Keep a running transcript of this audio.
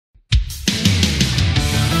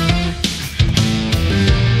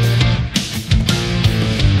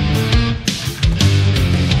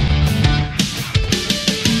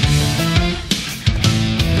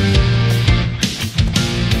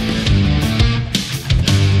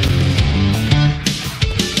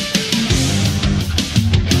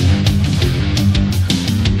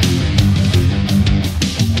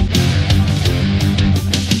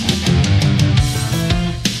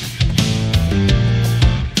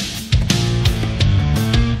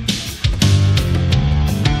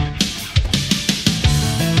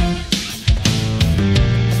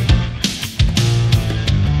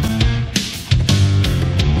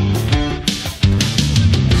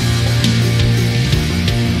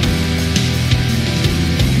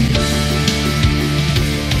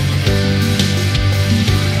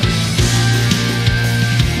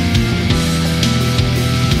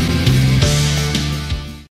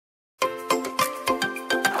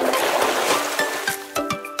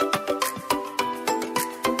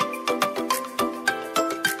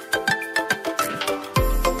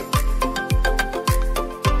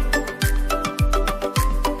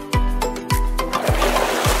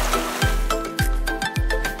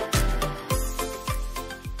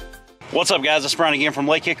What's up, guys? It's Brian again from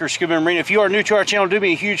Lake Hickory Scuba and Marina. If you are new to our channel, do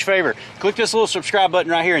me a huge favor. Click this little subscribe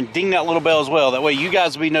button right here and ding that little bell as well. That way you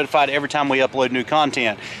guys will be notified every time we upload new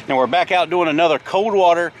content. Now we're back out doing another cold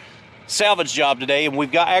water salvage job today, and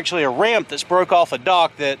we've got actually a ramp that's broke off a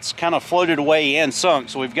dock that's kind of floated away and sunk.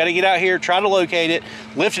 So we've got to get out here, try to locate it,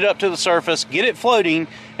 lift it up to the surface, get it floating,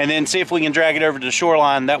 and then see if we can drag it over to the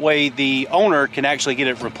shoreline. That way the owner can actually get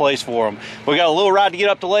it replaced for them. We got a little ride to get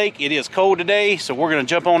up the lake. It is cold today, so we're going to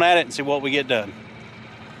jump on at it and see what we get done.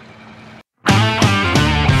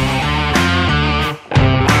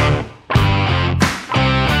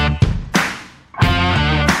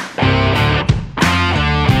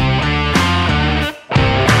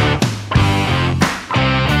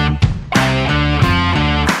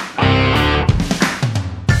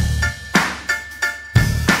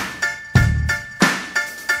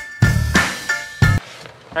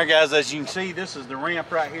 Alright guys, as you can see, this is the ramp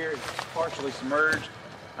right here. It's partially submerged.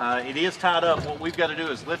 It is tied up. What we've got to do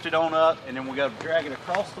is lift it on up, and then we've got to drag it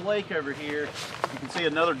across the lake over here. You can see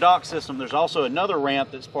another dock system. There's also another ramp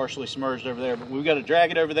that's partially submerged over there, but we've got to drag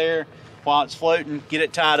it over there while it's floating, get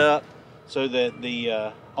it tied up so that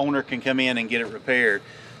the owner can come in and get it repaired.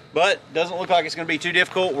 But doesn't look like it's going to be too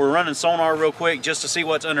difficult. We're running sonar real quick just to see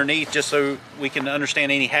what's underneath, just so we can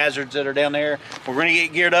understand any hazards that are down there. We're going to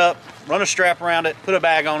get geared up, run a strap around it, put a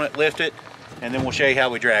bag on it, lift it, and then we'll show you how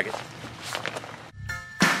we drag it.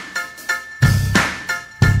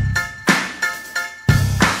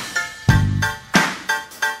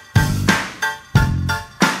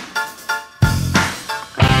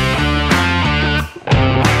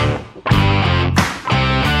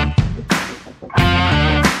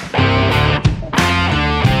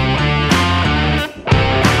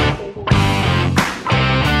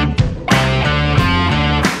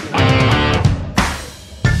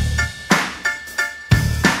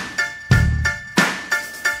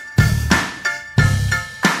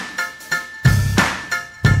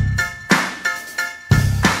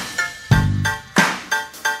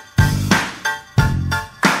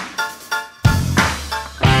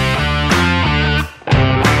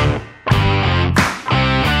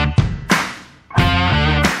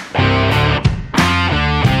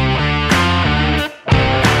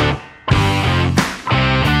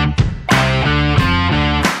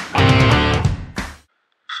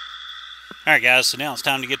 Alright guys, so now it's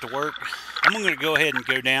time to get to work. I'm going to go ahead and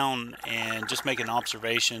go down and just make an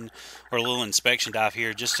observation or a little inspection dive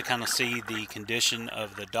here just to kind of see the condition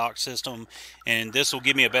of the dock system, and this will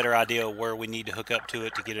give me a better idea of where we need to hook up to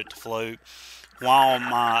it to get it to float. While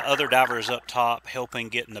my other diver is up top helping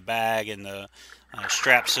getting the bag and the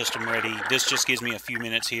strap system ready, this just gives me a few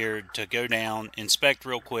minutes here to go down, inspect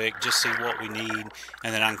real quick, just see what we need,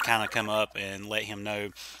 and then I can kind of come up and let him know.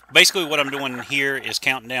 Basically what I'm doing here is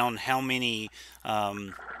counting down how many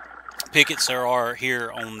pickets there are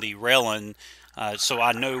here on the railing, so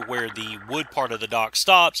I know where the wood part of the dock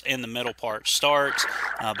stops and the metal part starts,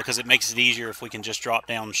 because it makes it easier if we can just drop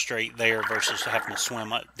down straight there versus having to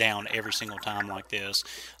swim down every single time like this.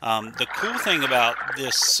 The cool thing about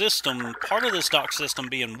this system, part of this dock system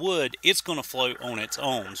being wood, it's going to float on its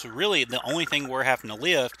own. So really the only thing we're having to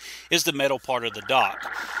lift is the metal part of the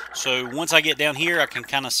dock. So once I get down here, I can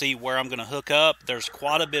kind of see where I'm going to hook up. There's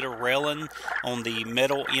quite a bit of railing on the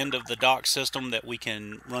metal end of the dock system that we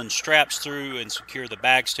can run straps through and secure the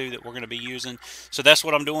bags to that we're going to be using. So that's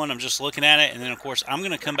what I'm doing. I'm just looking at it, and then of course I'm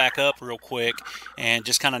going to come back up real quick and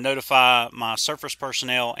just kind of notify my surface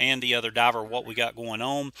personnel and the other diver what we got going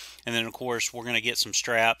on, and then of course we're going to get some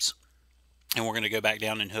straps and we're going to go back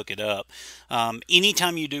down and hook it up.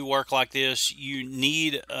 Anytime you do work like this, you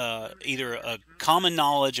need either a common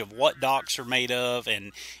knowledge of what docks are made of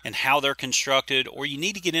and how they're constructed, or you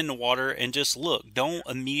need to get in the water and just look. Don't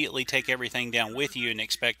immediately take everything down with you and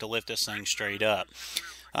expect to lift this thing straight up.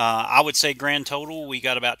 I would say grand total, we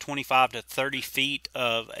got about 25 to 30 feet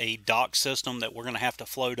of a dock system that we're going to have to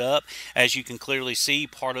float up. As you can clearly see,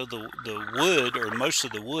 part of the wood, or most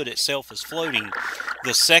of the wood itself, is floating.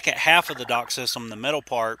 The second half of the dock system, the metal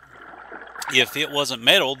part, if it wasn't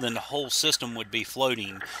metal, then the whole system would be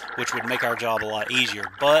floating, which would make our job a lot easier.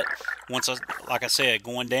 But once, like I said,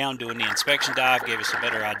 going down, doing the inspection dive gave us a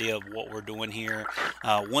better idea of what we're doing here.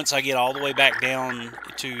 Once I get all the way back down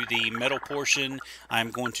to the metal portion, I'm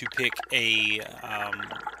going to pick a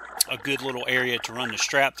good little area to run the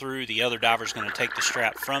strap through. The other diver's going to take the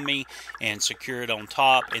strap from me and secure it on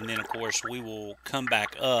top, and then of course we will come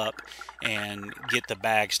back up and get the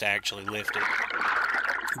bags to actually lift it.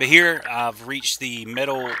 But here I've reached the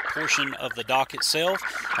metal portion of the dock itself.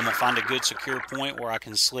 I'm going to find a good secure point where I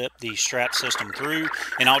can slip the strap system through,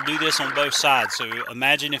 and I'll do this on both sides. So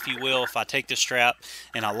imagine, if you will, if I take the strap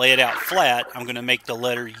and I lay it out flat, I'm going to make the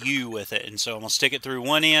letter U with it. And so I'm going to stick it through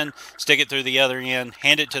one end, stick it through the other end,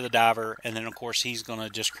 hand it to the diver, and then of course he's going to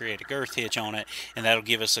just create a girth hitch on it, and that'll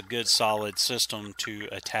give us a good solid system to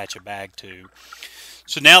attach a bag to.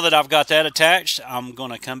 So now that I've got that attached, I'm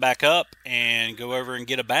going to come back up and go over and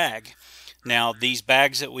get a bag. Now, these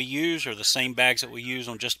bags that we use are the same bags that we use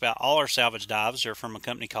on just about all our salvage dives. They're from a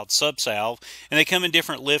company called Subsalve, and they come in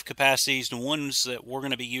different lift capacities. The ones that we're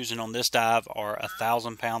going to be using on this dive are a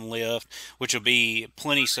 1,000-pound lift, which will be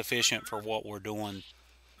plenty sufficient for what we're doing.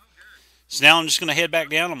 So now I'm just going to head back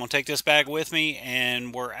down. I'm going to take this bag with me,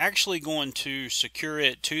 and we're actually going to secure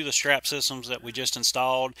it to the strap systems that we just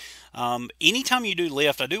installed. Anytime you do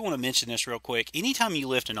lift, I do want to mention this real quick. Anytime you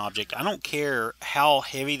lift an object, I don't care how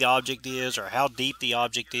heavy the object is or how deep the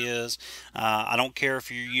object is. I don't care if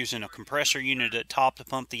you're using a compressor unit at top to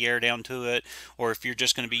pump the air down to it, or if you're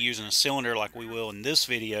just going to be using a cylinder like we will in this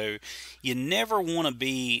video. You never want to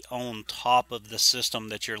be on top of the system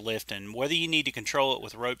that you're lifting. Whether you need to control it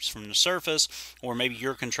with ropes from the surface, or maybe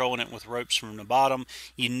you're controlling it with ropes from the bottom,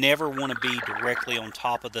 you never want to be directly on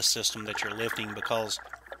top of the system that you're lifting, because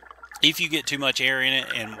if you get too much air in it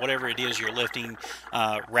and whatever it is you're lifting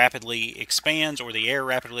rapidly expands, or the air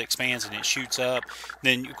rapidly expands and it shoots up,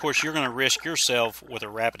 then of course you're going to risk yourself with a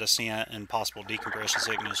rapid ascent and possible decompression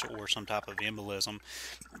sickness or some type of embolism.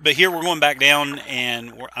 But here we're going back down,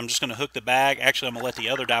 and I'm just going to hook the bag. Actually, I'm going to let the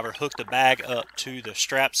other diver hook the bag up to the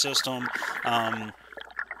strap system.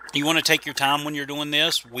 You want to take your time when you're doing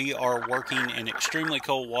this. We are working in extremely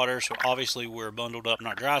cold water, so obviously we're bundled up in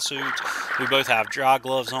our dry suits. We both have dry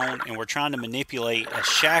gloves on, and we're trying to manipulate a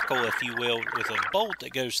shackle, if you will, with a bolt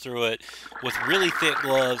that goes through it with really thick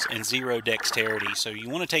gloves and zero dexterity. So you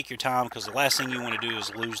want to take your time, because the last thing you want to do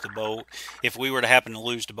is lose the bolt. If we were to happen to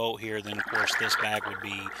lose the bolt here, then of course this bag would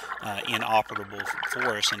be inoperable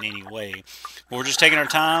for us in any way. But we're just taking our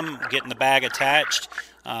time, getting the bag attached,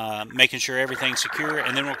 making sure everything's secure,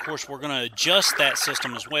 and then of course we're going to adjust that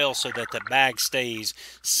system as well so that the bag stays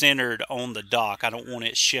centered on the dock. I don't want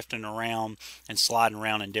it shifting around and sliding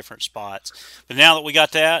around in different spots. But now that we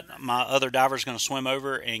got that, my other diver is going to swim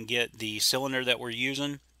over and get the cylinder that we're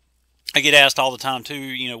using. I get asked all the time too,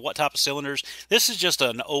 you know, what type of cylinders. This is just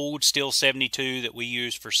an old steel 72 that we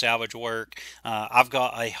use for salvage work. I've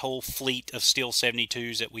got a whole fleet of steel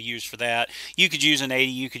 72s that we use for that. You could use an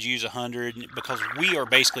 80, you could use 100, because we are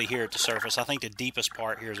basically here at the surface. I think the deepest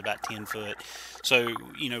part here is about 10 foot. So,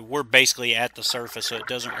 you know, we're basically at the surface, so it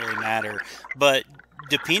doesn't really matter. But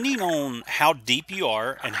depending on how deep you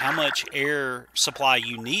are and how much air supply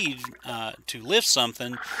you need to lift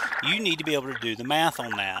something, you need to be able to do the math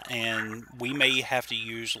on that. And we may have to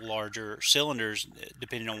use larger cylinders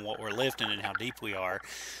depending on what we're lifting and how deep we are.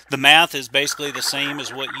 The math is basically the same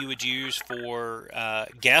as what you would use for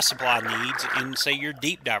gas supply needs in, say, your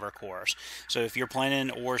deep diver course. So if you're planning,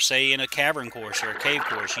 or say in a cavern course or a cave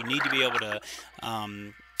course, you need to be able to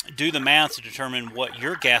do the math to determine what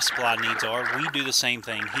your gas supply needs are. We do the same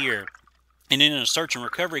thing here. And in a search and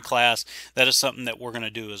recovery class, that is something that we're going to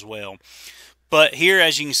do as well. But here,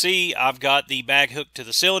 as you can see, I've got the bag hooked to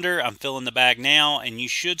the cylinder. I'm filling the bag now, and you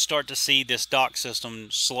should start to see this dock system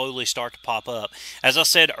slowly start to pop up. As I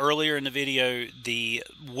said earlier in the video, the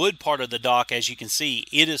wood part of the dock, as you can see,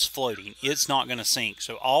 it is floating. It's not going to sink.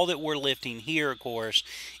 So all that we're lifting here, of course,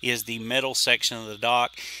 is the metal section of the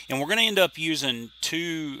dock. And we're going to end up using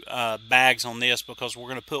two bags on this, because we're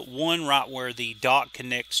going to put one right where the dock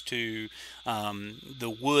connects to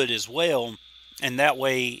the wood as well. And that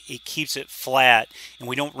way it keeps it flat, and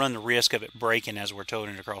we don't run the risk of it breaking as we're towing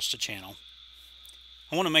it across the channel.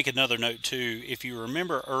 I want to make another note too. If you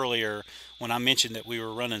remember earlier when I mentioned that we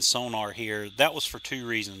were running sonar here, that was for two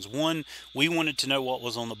reasons. One, we wanted to know what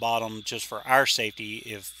was on the bottom just for our safety,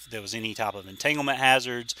 if there was any type of entanglement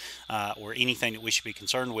hazards or anything that we should be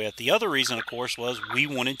concerned with. The other reason, of course, was we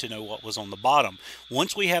wanted to know what was on the bottom.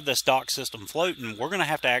 Once we have this dock system floating, we're going to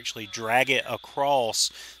have to actually drag it across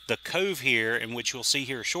the cove here, in which you'll see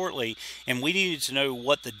here shortly, and we needed to know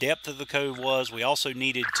what the depth of the cove was. We also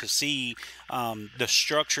needed to see the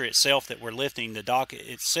structure itself that we're lifting, the dock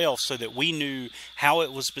itself, so that we knew how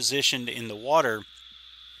it was positioned in the water.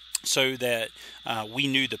 so that we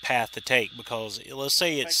knew the path to take, because let's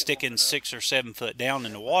say it's sticking 6 or 7 foot down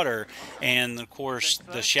in the water, and of course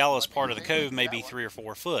the shallowest part of the cove may be 3 or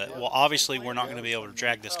 4 foot. Well, obviously we're not going to be able to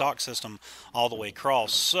drag this dock system all the way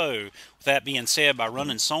across. So with that being said, by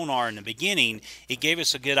running sonar in the beginning, it gave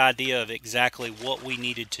us a good idea of exactly what we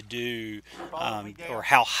needed to do, or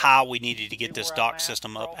how high we needed to get this dock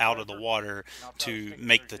system up out of the water to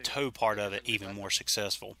make the tow part of it even more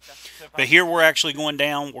successful. But here we're actually going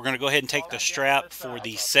down. We're going to go ahead and take the strap for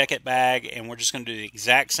the second bag, and we're just going to do the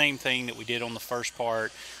exact same thing that we did on the first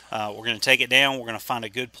part. We're going to take it down. We're going to find a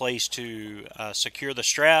good place to secure the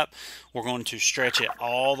strap. We're going to stretch it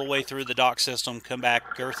all the way through the dock system, come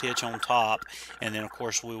back, girth hitch on top, and then of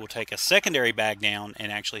course we will take a secondary bag down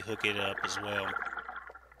and actually hook it up as well.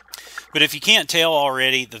 But if you can't tell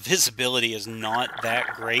already, the visibility is not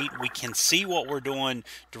that great. We can see what we're doing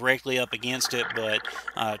directly up against it, but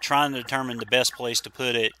trying to determine the best place to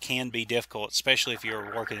put it can be difficult, especially if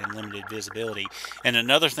you're working in limited visibility. And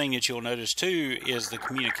another thing that you'll notice too is the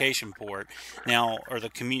communication port. Now, or the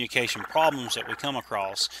communication problems that we come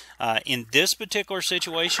across. In this particular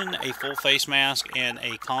situation, a full face mask and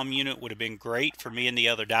a comm unit would have been great for me and the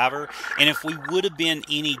other diver. And if we would have been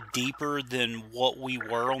any deeper than what we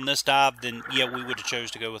were on this dive, then yeah, we would have chose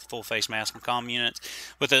to go with full face mask and comm units.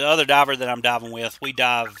 With the other diver that I'm diving with, we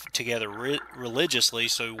dive together religiously,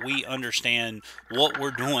 so we understand what we're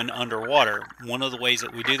doing underwater. One of the ways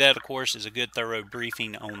that we do that, of course, is a good thorough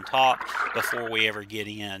briefing on top before we ever get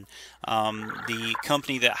in. The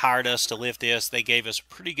company that hired us to lift this, they gave us a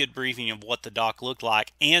pretty good briefing of what the dock looked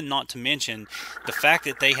like, and not to mention the fact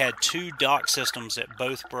that they had 2 dock systems that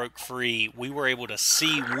both broke free. We were able to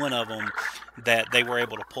see one of them that they were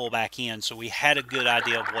able to pull back in, so we had a good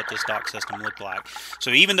idea of what this dock system looked like.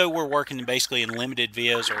 So even though we're working basically in limited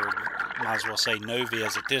viz, or might as well say no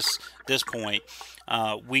viz at this point,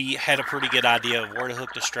 we had a pretty good idea of where to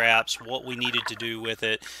hook the straps, what we needed to do with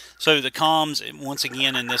it. So the comms, once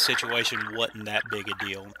again in this situation, wasn't that big a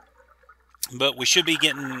deal. But we should be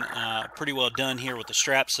getting pretty well done here with the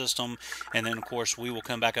strap system, and then of course we will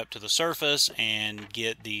come back up to the surface and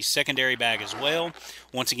get the secondary bag as well.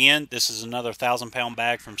 Once again, this is another 1,000-pound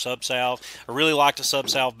bag from Subsalve. I really like the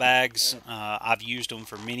Subsalve bags. I've used them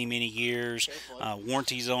for many years.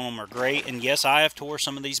 Warranties on them are great, and yes, I have tore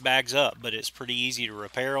some of these bags up, but it's pretty easy to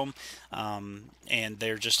repair them, and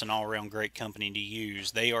they're just an all-around great company to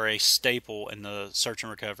use. They are a staple in the search and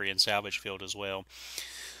recovery and salvage field as well.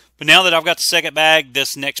 But now that I've got the second bag,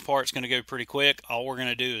 this next part's going to go pretty quick. All we're going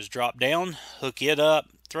to do is drop down, hook it up,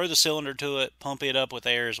 throw the cylinder to it, pump it up with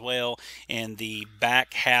air as well, and the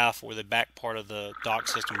back half, or the back part of the dock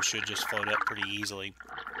system, should just float up pretty easily.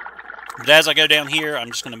 But as I go down here,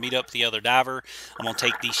 I'm just going to meet up the other diver. I'm going to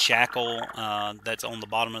take the shackle that's on the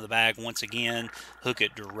bottom of the bag once again, hook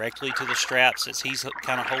it directly to the straps as he's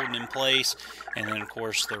kind of holding in place, and then of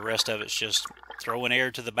course the rest of it's just throwing air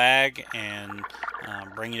to the bag and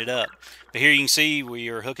bringing it up. But here you can see we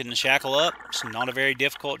are hooking the shackle up. It's not a very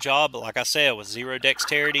difficult job, but like I said, with zero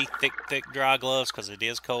dexterity, thick dry gloves, because it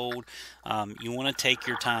is cold, you want to take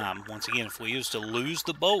your time. Once again, if we used to lose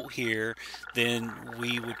the boat here, then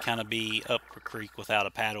we would kind of be up a creek without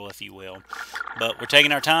a paddle, if you will. But we're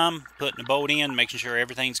taking our time, putting the boat in, making sure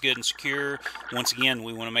everything's good and secure. Once again,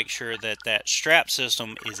 we want to make sure that that strap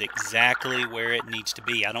system is exactly where it needs to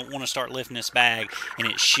be. I don't want to start lifting this bag and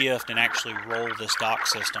it shift and actually roll this dock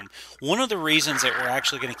system. One of the reasons that we're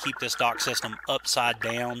actually going to keep this dock system upside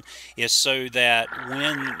down is so that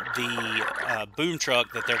when the boom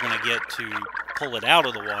truck that they're going to get to pull it out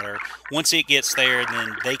of the water, once it gets there,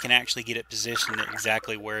 then they can actually get it positioned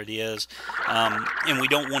exactly where it is. And we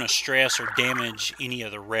don't want to stress or damage any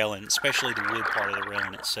of the railing, especially the wood part of the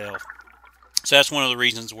railing itself. So that's one of the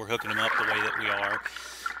reasons we're hooking them up the way that we are.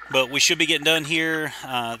 But we should be getting done here.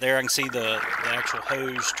 There I can see the actual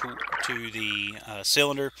hose to the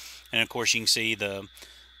cylinder. And of course you can see the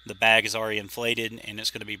bag is already inflated and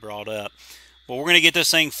it's going to be brought up. Well, we're going to get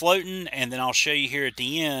this thing floating, and then I'll show you here at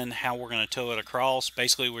the end how we're going to tow it across.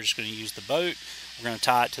 Basically, we're just going to use the boat. We're going to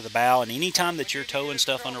tie it to the bow, and anytime that you're towing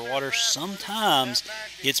stuff underwater, sometimes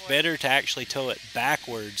it's better to actually tow it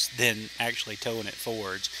backwards than actually towing it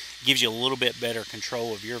forwards. It gives you a little bit better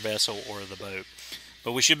control of your vessel or the boat.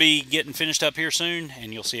 But we should be getting finished up here soon,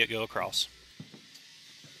 and you'll see it go across.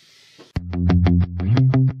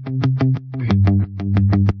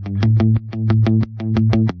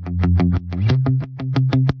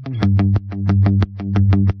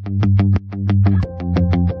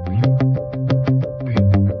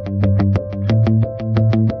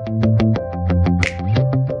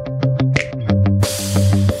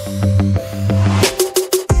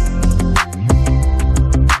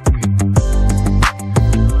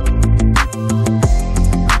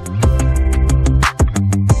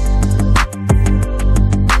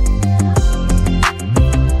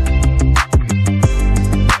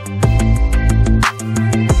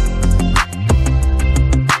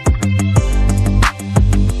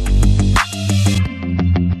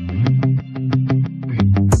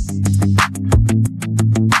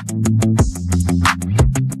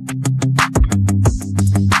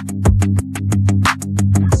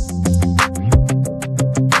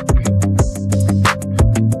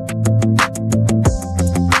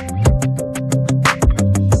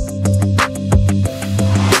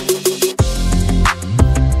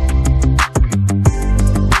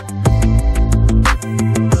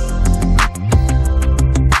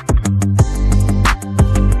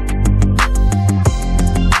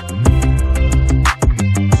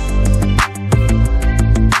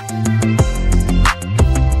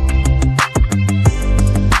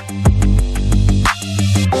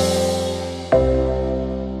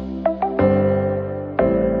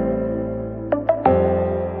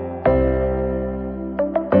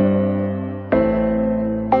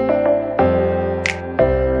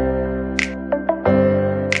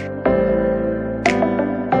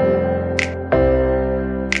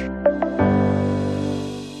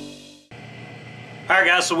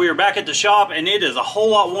 guys, so we are back at the shop, and it is a whole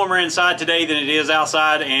lot warmer inside today than it is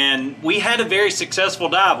outside, and we had a very successful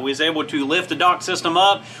dive. We was able to lift the dock system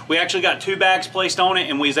up. We actually got 2 bags placed on it,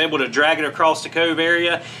 and we was able to drag it across the cove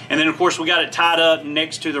area, and then of course we got it tied up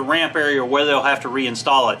next to the ramp area where they'll have to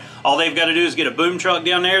reinstall it. All they've got to do is get a boom truck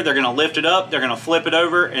down there. They're going to lift it up, they're going to flip it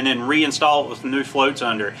over, and then reinstall it with new floats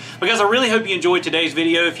under. But guys, I really hope you enjoyed today's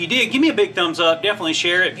video. If you did, give me a big thumbs up. Definitely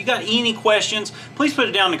share it. If you got any questions, please put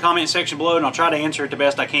it down in the comment section below, and I'll try to answer it the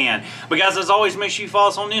best I can. But guys, as always, make sure you follow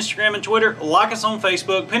us on Instagram and Twitter, like us on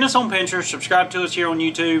Facebook, pin us on Pinterest, subscribe to us here on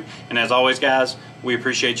YouTube, and as always guys, we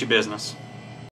appreciate your business.